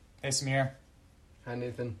Hey, Samir. Hi,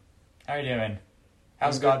 Nathan. How are you doing?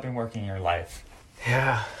 How's God been working in your life?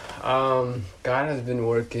 Yeah, God has been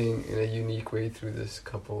working in a unique way through this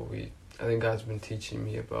couple of weeks. I think God's been teaching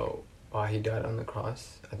me about why He died on the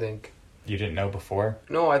cross. You didn't know before?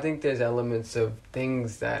 No, I think there's elements of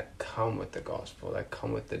things that come with the gospel, that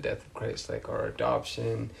come with the death of Christ, like our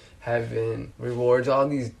adoption, heaven, rewards, all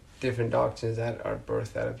these different doctrines that are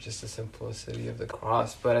birthed out of just the simplicity of the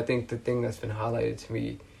cross. But I think the thing that's been highlighted to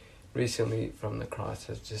me recently from the cross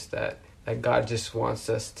is just that God just wants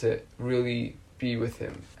us to really be with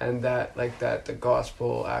Him, and that the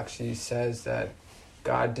gospel actually says that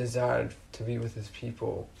God desired to be with His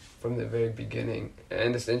people from the very beginning.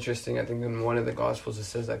 And it's interesting, I think in one of the gospels it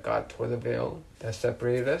says that God tore the veil that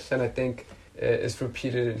separated us, and I think it's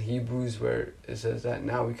repeated in Hebrews where it says that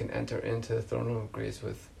now we can enter into the throne room of grace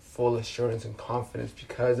with full assurance and confidence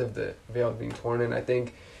because of the veil being torn. And I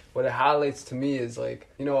think what it highlights to me is a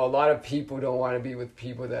lot of people don't want to be with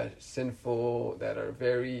people that are sinful, that are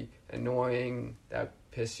very annoying, that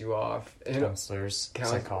piss you off. Counselors,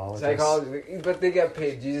 psychologists. But they get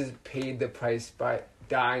paid. Jesus paid the price by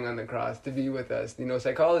dying on the cross to be with us.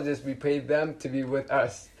 Psychologists, we paid them to be with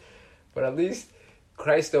us. But at least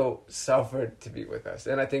Christ, though, suffered to be with us.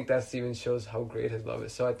 And I think that even shows how great His love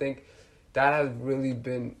is. So I think that has really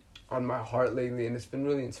been on my heart lately, and it's been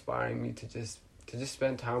really inspiring me to just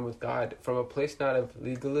spend time with God from a place not of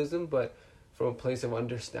legalism, but from a place of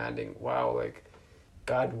understanding. Wow,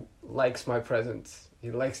 God likes my presence.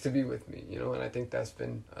 He likes to be with me, and I think that's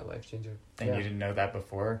been a life changer. And you didn't know that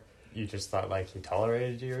before? You just thought He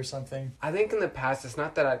tolerated you or something? I think in the past, it's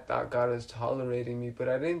not that I thought God was tolerating me, but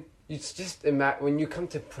I didn't. It's just when you come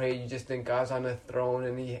to pray, you just think God's on a throne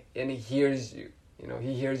and He hears you.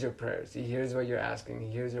 He hears your prayers. He hears what you're asking.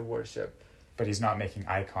 He hears your worship. But He's not making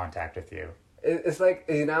eye contact with you. It's like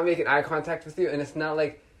He's not making eye contact with you, and it's not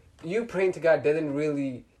like you praying to God doesn't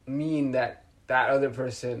really mean that other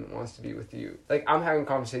person wants to be with you. I'm having a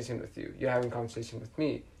conversation with you. You're having a conversation with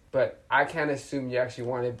me. But I can't assume you actually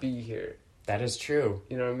want to be here. That is true.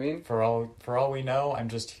 You know what I mean? For all we know, I'm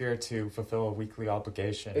just here to fulfill a weekly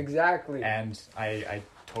obligation. Exactly. And I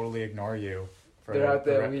totally ignore you. Throughout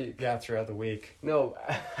the week. Yeah, throughout the week. No.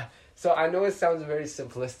 So I know it sounds very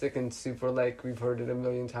simplistic and super we've heard it a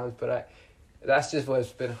million times, but that's just what's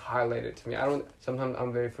been highlighted to me. Sometimes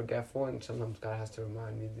I'm very forgetful, and sometimes God has to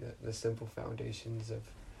remind me the simple foundations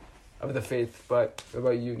of the faith. But what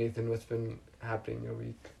about you, Nathan? What's been happening in your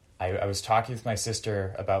week? I was talking with my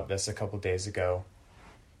sister about this a couple days ago.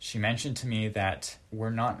 She mentioned to me that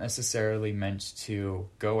we're not necessarily meant to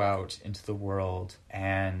go out into the world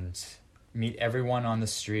and meet everyone on the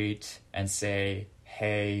street and say,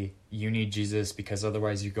 hey, you need Jesus because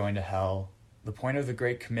otherwise you're going to hell. The point of the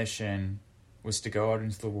Great Commission was to go out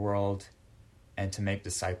into the world and to make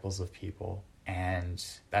disciples of people. And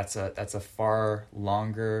that's a far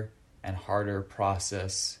longer and harder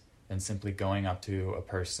process than simply going up to a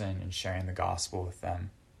person and sharing the gospel with them.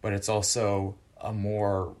 But it's also a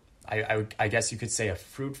more, I guess you could say, a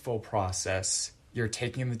fruitful process. You're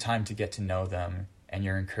taking the time to get to know them, and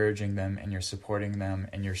you're encouraging them, and you're supporting them,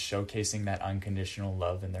 and you're showcasing that unconditional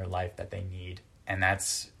love in their life that they need. And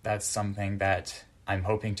that's something that I'm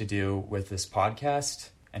hoping to do with this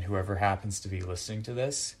podcast and whoever happens to be listening to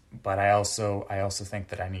this. But I also think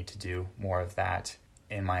that I need to do more of that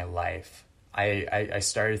in my life. I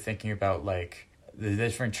started thinking about the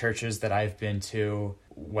different churches that I've been to,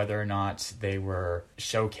 whether or not they were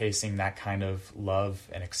showcasing that kind of love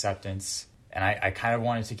and acceptance. And I kind of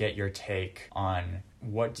wanted to get your take on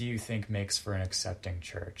what do you think makes for an accepting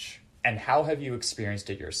church? And how have you experienced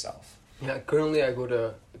it yourself? Yeah, currently I go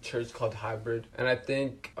to a church called Hybrid, and I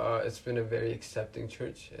think it's been a very accepting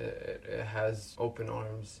church. It has open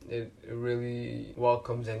arms. It really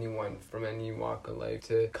welcomes anyone from any walk of life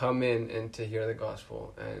to come in and to hear the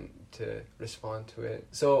gospel and to respond to it.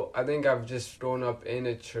 So I think I've just grown up in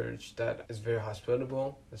a church that is very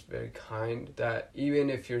hospitable, that's very kind, that even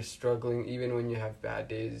if you're struggling, even when you have bad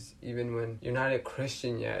days, even when you're not a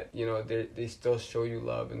Christian yet, they still show you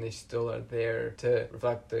love, and they still are there to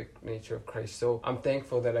reflect the nature of Christ. So I'm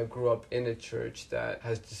thankful that I grew up in a church that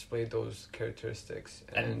has displayed those characteristics.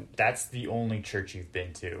 And that's the only church you've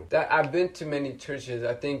been to? That I've been to many churches.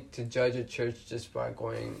 I think to judge a church just by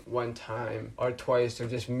going one time or twice or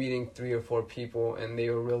just meeting 3 or 4 people and they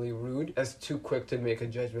were really rude, that's too quick to make a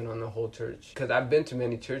judgment on the whole church. Because I've been to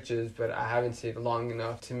many churches, but I haven't stayed long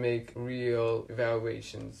enough to make real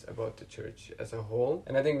evaluations about the church as a whole.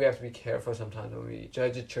 And I think we have to be careful sometimes when we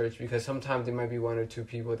judge a church, because sometimes there might be 1 or 2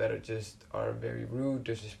 people that are very rude,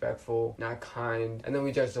 disrespectful, not kind, and then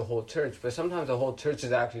we judge the whole church. But sometimes the whole church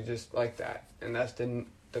is actually just like that, and that's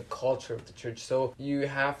the the culture of the church. So you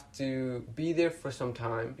have to be there for some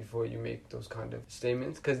time before you make those kind of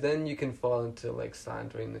statements, because then you can fall into like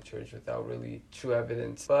slandering the church without really true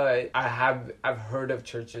evidence. But I've heard of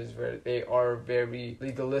churches where they are very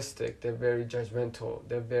legalistic, they're very judgmental,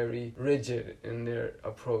 they're very rigid in their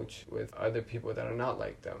approach with other people that are not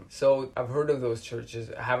like them. So I've heard of those churches.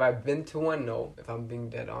 Have I been to one? No, if I'm being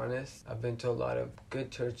dead honest. I've been to a lot of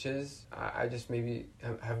good churches. I just maybe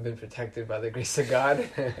have been protected by the grace of God.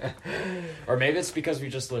 Or maybe it's because we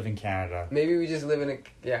just live in Canada. Maybe we just live in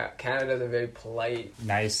Canada's a very polite,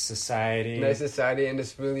 nice society, and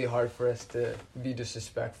it's really hard for us to be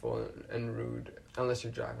disrespectful and rude unless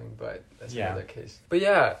you're driving, but that's another case. But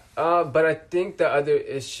but I think the other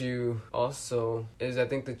issue also is I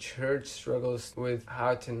think the church struggles with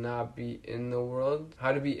how to not be in the world,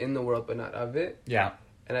 how to be in the world but not of it. Yeah.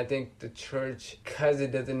 And I think the church, because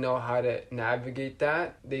it doesn't know how to navigate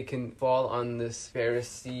that, they can fall on this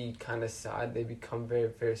Pharisee kind of side. They become very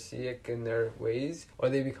Pharisaic in their ways, or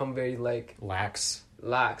they become very like lax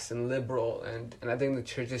and liberal, and I think the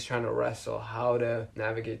church is trying to wrestle how to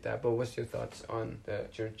navigate that. But what's your thoughts on the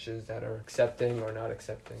churches that are accepting or not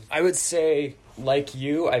accepting? I would say, like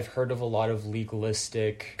you, I've heard of a lot of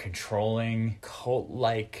legalistic, controlling,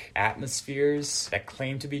 cult-like atmospheres that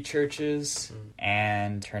claim to be churches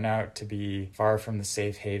and turn out to be far from the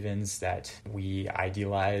safe havens that we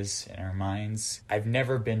idealize in our minds. I've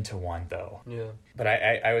never been to one, though. Yeah. But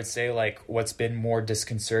I would say, like, what's been more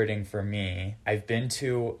disconcerting for me, I've been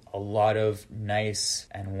to a lot of nice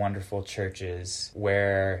and wonderful churches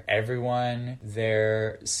where everyone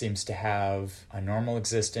there seems to have a normal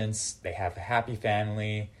existence. They have a happy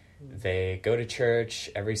family. They go to church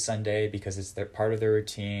every Sunday because it's part of their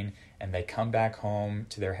routine, and they come back home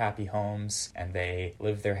to their happy homes and they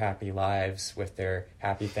live their happy lives with their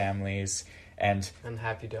happy families. And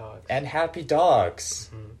happy dogs. And happy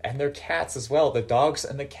dogs. Mm-hmm. And their cats as well. The dogs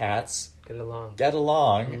and the cats get along.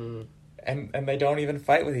 Mm-hmm. And they don't even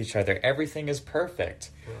fight with each other. Everything is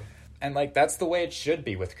perfect. Yeah. And, like, that's the way it should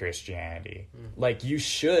be with Christianity. Like, you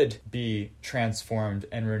should be transformed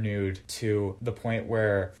and renewed to the point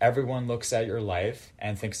where everyone looks at your life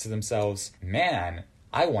and thinks to themselves, man,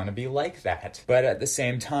 I want to be like that. But at the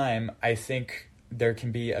same time, I think there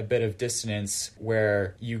can be a bit of dissonance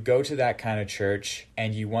where you go to that kind of church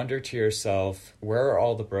and you wonder to yourself, where are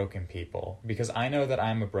all the broken people? Because I know that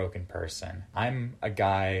I'm a broken person. I'm a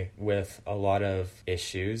guy with a lot of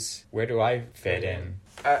issues. Where do I fit in?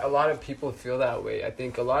 A lot of people feel that way. I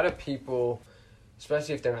think a lot of people,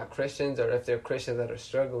 especially if they're not Christians or if they're Christians that are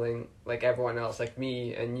struggling, like everyone else, like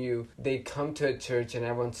me and you, they come to a church and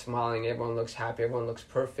everyone's smiling, everyone looks happy, everyone looks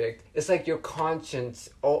perfect. It's like your conscience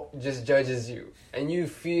just judges you and you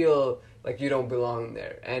feel like you don't belong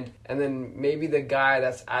there. And then maybe the guy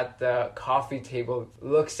that's at the coffee table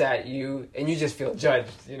looks at you and you just feel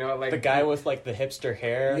judged, you know? Like the guy with like the hipster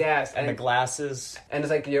hair, yes, and the glasses. And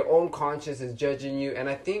it's like your own conscience is judging you. And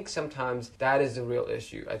I think sometimes that is the real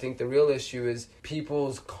issue. I think the real issue is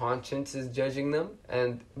people's conscience is judging them.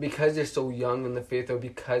 And because they're so young in the faith, or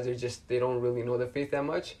because they don't really know the faith that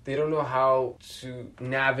much, they don't know how to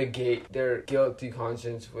navigate their guilty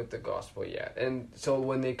conscience with the gospel yet. And so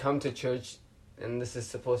when they come to church, and this is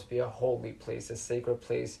supposed to be a holy place, a sacred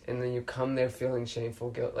place, and then you come there feeling shameful,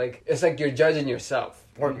 guilt. Like, it's like you're judging yourself.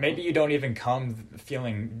 Or maybe you don't even come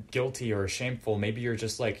feeling guilty or shameful. Maybe you're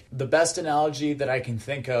just like, the best analogy that I can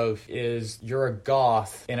think of is you're a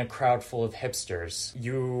goth in a crowd full of hipsters.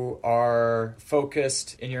 You are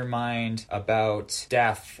focused in your mind about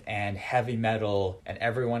death and heavy metal, and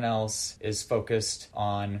everyone else is focused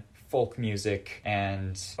on folk music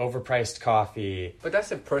and overpriced coffee. But that's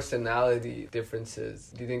the personality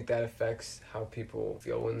differences. Do you think that affects how people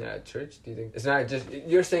feel when they're at church? Do you think it's not just,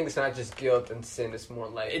 you're saying it's not just guilt and sin, it's more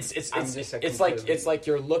like it's like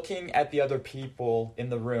you're looking at the other people in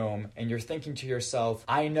the room and you're thinking to yourself,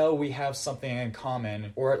 I know we have something in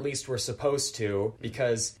common, or at least we're supposed to,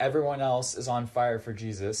 because everyone else is on fire for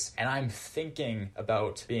Jesus and I'm thinking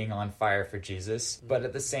about being on fire for Jesus. But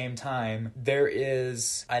at the same time, there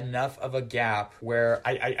is enough of a gap where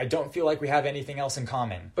I don't feel like we have anything else in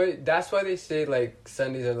common. But that's why they say, like,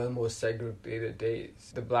 Sundays are the most segregated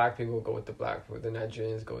days. The black people go with the black people, the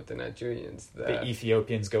Nigerians go with the Nigerians, the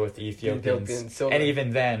Ethiopians go with the Ethiopians. And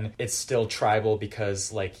even then, it's still tribal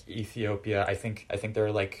because, like, Ethiopia, I think there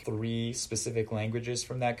are, like, 3 specific languages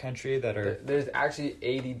from that country that are... There's actually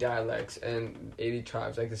 80 dialects and 80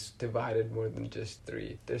 tribes. Like, it's divided more than just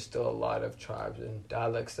 3. There's still a lot of tribes and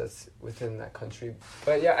dialects that's within that country.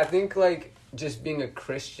 But yeah, I think, like, just being a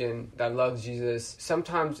Christian that loves Jesus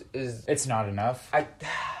sometimes is... It's not enough.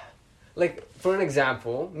 like, for an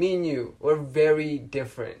example, me and you, we're very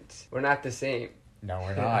different. We're not the same. No,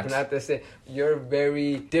 we're not. We're not the same. You're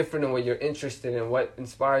very different in what you're interested in, what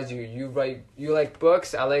inspires you. You like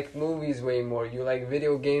books, I like movies way more. You like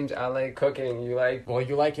video games, I like cooking. Well,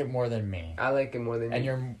 you like it more than me. I like it more than and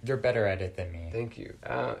you. And you're better at it than me. Thank you.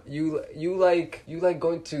 You like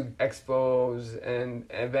going to expos and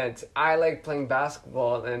events. I like playing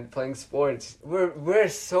basketball and playing sports. We're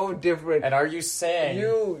so different. And are you saying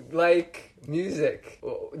you like music?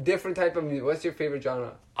 Different type of music. What's your favorite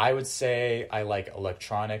genre? I would say I like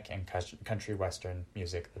electronic and country western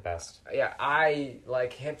music the best. Yeah, I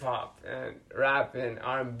like hip hop and rap and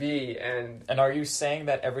R&B and... And are you saying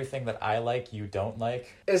that everything that I like you don't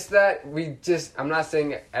like? It's that I'm not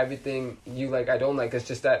saying everything you like I don't like. It's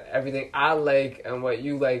just that everything I like and what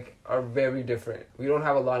you like are very different. We don't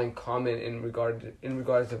have a lot in common in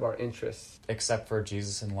regards of our interests. Except for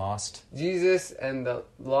Jesus and Lost. Jesus and the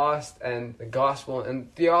Lost and the gospel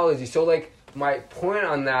and theology. So like, my point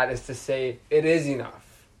on that is to say it is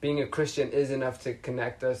enough. Being a Christian is enough to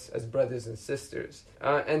connect us as brothers and sisters.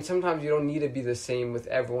 And sometimes you don't need to be the same with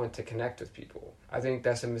everyone to connect with people. I think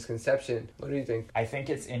that's a misconception. What do you think? I think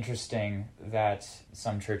it's interesting that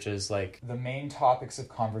some churches, like, the main topics of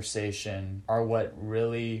conversation are what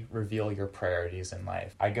really reveal your priorities in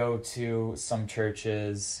life. I go to some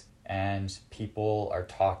churches and people are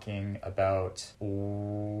talking about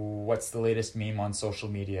what's the latest meme on social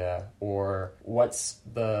media, or what's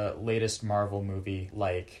the latest Marvel movie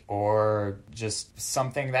like, or just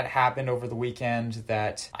something that happened over the weekend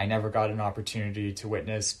that I never got an opportunity to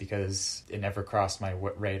witness because it never crossed my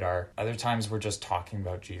radar. Other times we're just talking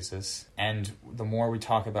about Jesus. And the more we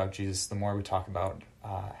talk about Jesus, the more we talk about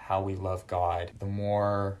how we love God, the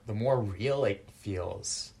more real it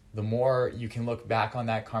feels. The more you can look back on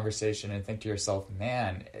that conversation and think to yourself,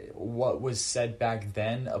 man, what was said back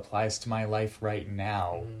then applies to my life right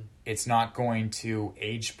now. It's not going to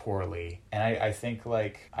age poorly. And I think,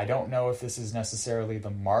 like, I don't know if this is necessarily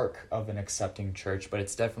the mark of an accepting church, but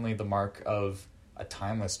it's definitely the mark of a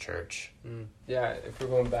timeless church. Yeah, if we're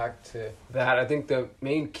going back to that, I think the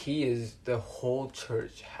main key is the whole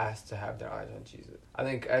church has to have their eyes on Jesus. I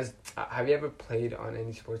think have you ever played on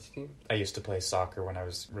any sports team? I used to play soccer when I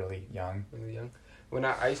was really young. When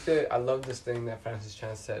I love this thing that Francis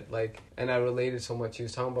Chan said, like, and I related so much. He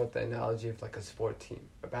was talking about the analogy of like a sport team,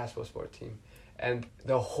 a basketball sport team. And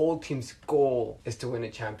the whole team's goal is to win a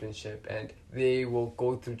championship. And they will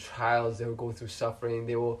go through trials, they will go through suffering,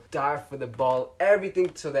 they will die for the ball,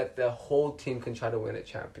 everything so that the whole team can try to win a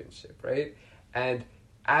championship, right? And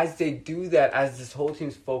as they do that, as this whole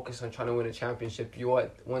team's focused on trying to win a championship,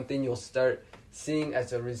 one thing you'll start seeing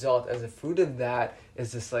as a result, as a fruit of that,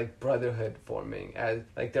 is this like brotherhood forming, as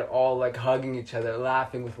like they're all like hugging each other,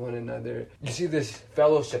 laughing with one another. You see this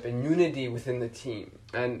fellowship and unity within the team.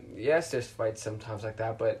 And yes, there's fights sometimes like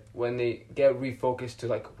that, but when they get refocused to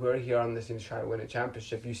like, we're here on this team to try to win a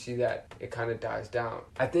championship, you see that it kind of dies down.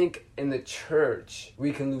 I think in the church,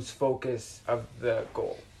 we can lose focus of the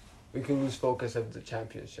goal. We can lose focus of the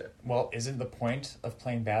championship. Well, isn't the point of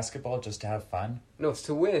playing basketball just to have fun? No, it's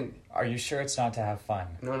to win. Are you sure it's not to have fun?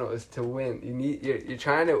 No, it's to win. You're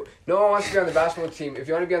trying to... No one wants to be on the basketball team. If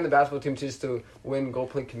you want to be on the basketball team just to win, go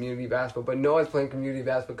play community basketball. But no one's playing community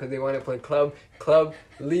basketball because they want to play club. Club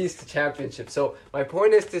leads to championship. So my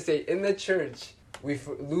point is to say, in the church, we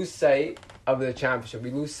lose sight of the championship.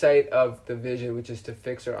 We lose sight of the vision, which is to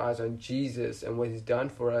fix our eyes on Jesus and what he's done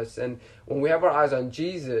for us. And when we have our eyes on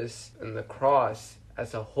Jesus and the cross,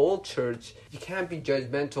 as a whole church, you can't be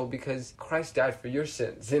judgmental because Christ died for your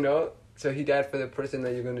sins, you know? So he died for the person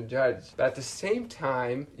that you're going to judge. But at the same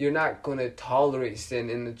time, you're not going to tolerate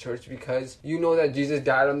sin in the church because you know that Jesus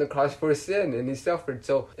died on the cross for sin and he suffered.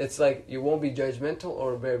 So it's like you won't be judgmental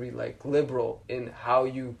or very like liberal in how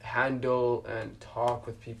you handle and talk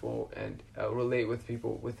with people and relate with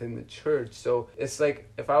people within the church. So it's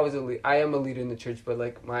like if I was I am a leader in the church, but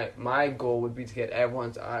like my goal would be to get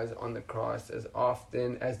everyone's eyes on the cross as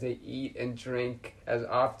often as they eat and drink, as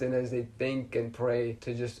often as they think and pray,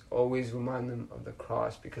 to just always remind them of the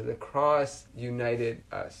cross, because the cross united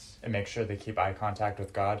us. And make sure they keep eye contact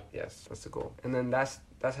with God. Yes, that's the goal. And then that's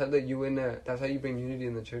how you bring unity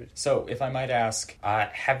in the church. So if I might ask,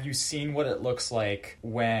 have you seen what it looks like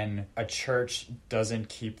when a church doesn't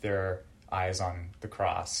keep their eyes on the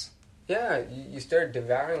cross? Yeah, you start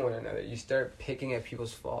devouring one another. You start picking at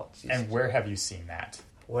people's faults. And where have you seen that?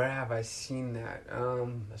 Where have I seen that?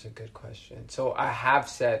 That's a good question. So I have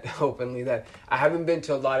said openly that I haven't been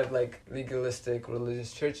to a lot of like legalistic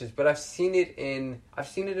religious churches, but I've seen it in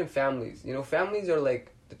families. You know, families are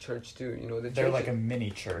like the church too. You know, they're like a mini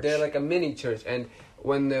church. They're like a mini church. And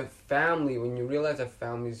when you realize that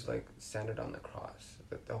family's like centered on the cross,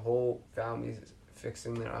 that the whole family's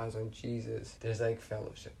fixing their eyes on Jesus, there's like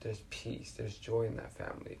fellowship, there's peace, there's joy in that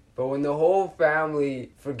family. But when the whole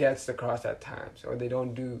family forgets the cross at times, or they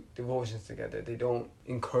don't do devotions together, they don't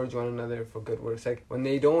encourage one another for good works, like when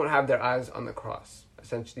they don't have their eyes on the cross,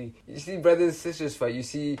 essentially, you see brothers and sisters fight, you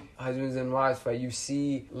see husbands and wives fight, you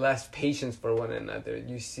see less patience for one another,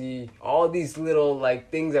 you see all these little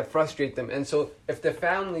like things that frustrate them. And so if the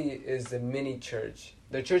family is the mini church,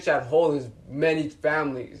 the church at whole is many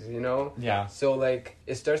families, you know? Yeah. So, like,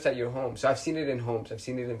 it starts at your home. So I've seen it in homes. I've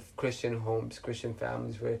seen it in Christian homes, Christian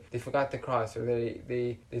families where they forgot the cross, or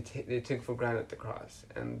they took for granted the cross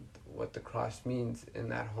and what the cross means in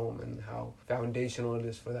that home and how foundational it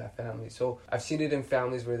is for that family. So I've seen it in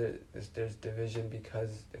families where there's division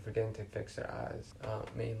because they're forgetting to fix their eyes,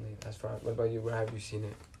 mainly. What about you? Where have you seen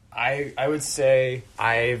it? I would say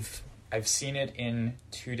I've seen it in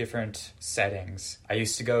two different settings. I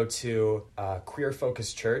used to go to a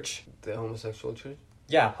queer-focused church. The homosexual church?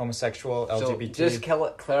 Yeah, homosexual, LGBT. So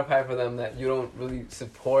just clarify for them that you don't really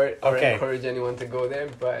support or encourage anyone to go there,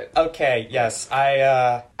 but... Okay, yes.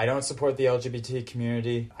 I don't support the LGBT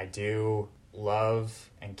community. I do love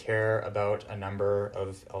and care about a number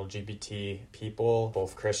of LGBT people,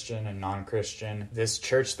 both Christian and non-Christian. This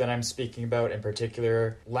church that I'm speaking about in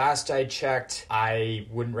particular, last I checked, I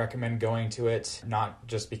wouldn't recommend going to it, not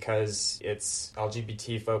just because it's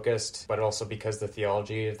LGBT focused, but also because the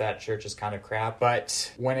theology of that church is kind of crap.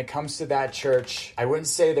 But when it comes to that church, I wouldn't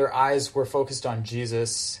say their eyes were focused on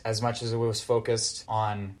Jesus as much as it was focused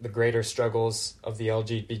on the greater struggles of the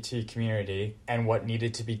LGBT community and what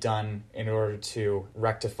needed to be done in order to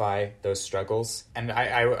rectify those struggles. And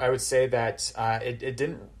I would say that it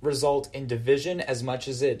didn't result in division as much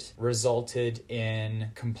as it resulted in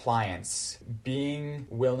compliance. Being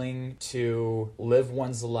willing to live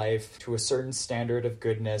one's life to a certain standard of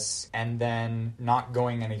goodness and then not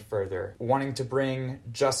going any further. Wanting to bring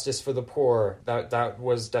justice for the poor, that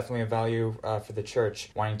was definitely a value for the church.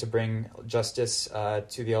 Wanting to bring justice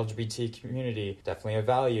to the LGBT community, definitely a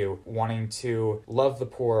value. Wanting to love the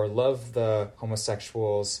poor, love the homosexuals,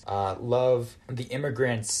 love the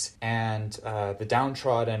immigrants and the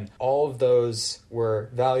downtrodden. All of those were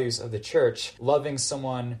values of the church. Loving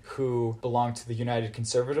someone who belonged to the United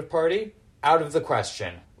Conservative Party, out of the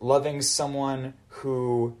question. Loving someone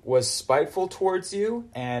who was spiteful towards you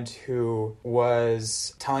and who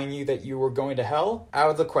was telling you that you were going to hell, out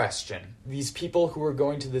of the question. These people who are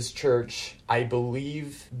going to this church, I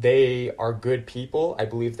believe they are good people. I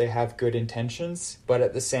believe they have good intentions. But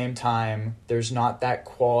at the same time, there's not that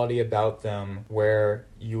quality about them where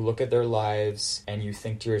you look at their lives and you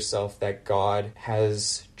think to yourself that God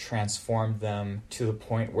has transformed them to the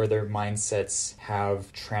point where their mindsets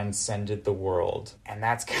have transcended the world. And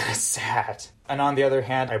that's kind of sad. And on the other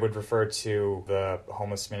hand, I would refer to the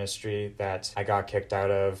homeless ministry that I got kicked out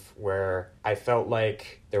of, where I felt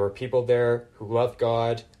like there were people there who loved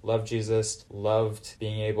God, loved Jesus, loved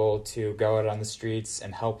being able to go out on the streets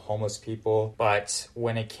and help homeless people. But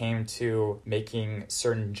when it came to making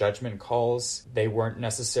certain judgment calls, they weren't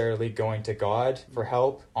necessarily going to God for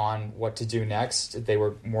help on what to do next. They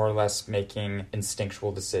were more or less making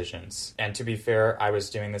instinctual decisions. And to be fair, I was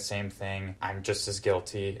doing the same thing. I'm just as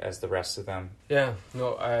guilty as the rest of them. Yeah,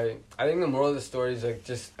 no, I think the moral of the story is like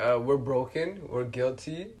just we're broken, we're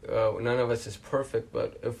guilty. None of us is perfect,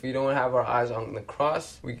 but if we don't have our eyes on the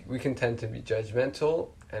cross, we can tend to be judgmental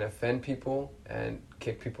and offend people and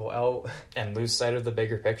kick people out. And lose sight of the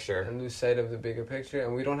bigger picture.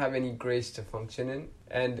 And we don't have any grace to function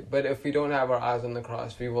in. But if we don't have our eyes on the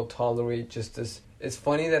cross, we will tolerate just this. It's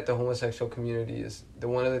funny that the homosexual community is,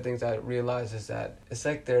 one of the things I realize is that it's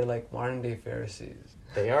like they're like modern day Pharisees.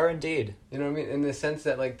 They are indeed. You know what I mean? In the sense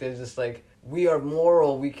that like there's just like, we are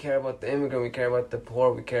moral, we care about the immigrant, we care about the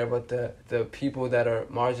poor, we care about the people that are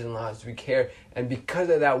marginalized, we care, and because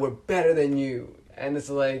of that we're better than you. And it's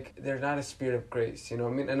like, there's not a spirit of grace, you know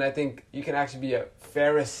what I mean? And I think you can actually be a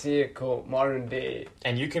pharisaical modern day.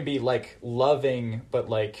 And you can be like loving, but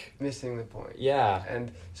like... missing the point. Yeah.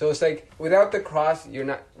 And so it's like, without the cross, you're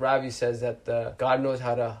not... Ravi says that God knows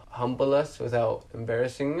how to humble us without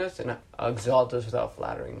embarrassing us and exalt us without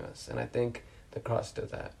flattering us. And I think the cross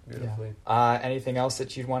does that beautifully. Yeah. Anything else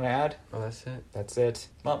that you'd want to add? Oh, that's it. That's it.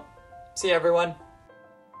 Well, see you, everyone.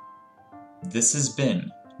 This has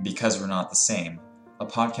been Because We're Not the Same, a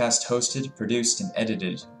podcast hosted, produced, and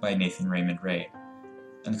edited by Nathan Raymond Ray,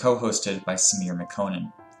 and co-hosted by Samir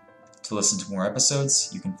McConan. To listen to more episodes,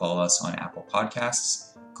 you can follow us on Apple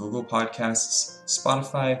Podcasts, Google Podcasts,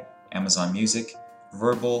 Spotify, Amazon Music,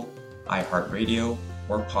 Verbal, iHeartRadio,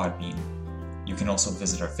 or Podbean. You can also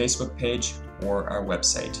visit our Facebook page or our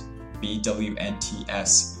website,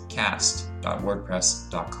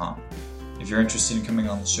 bwntscast.wordpress.com. If you're interested in coming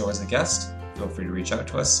on the show as a guest, feel free to reach out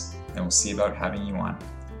to us, and we'll see about having you on.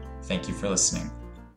 Thank you for listening.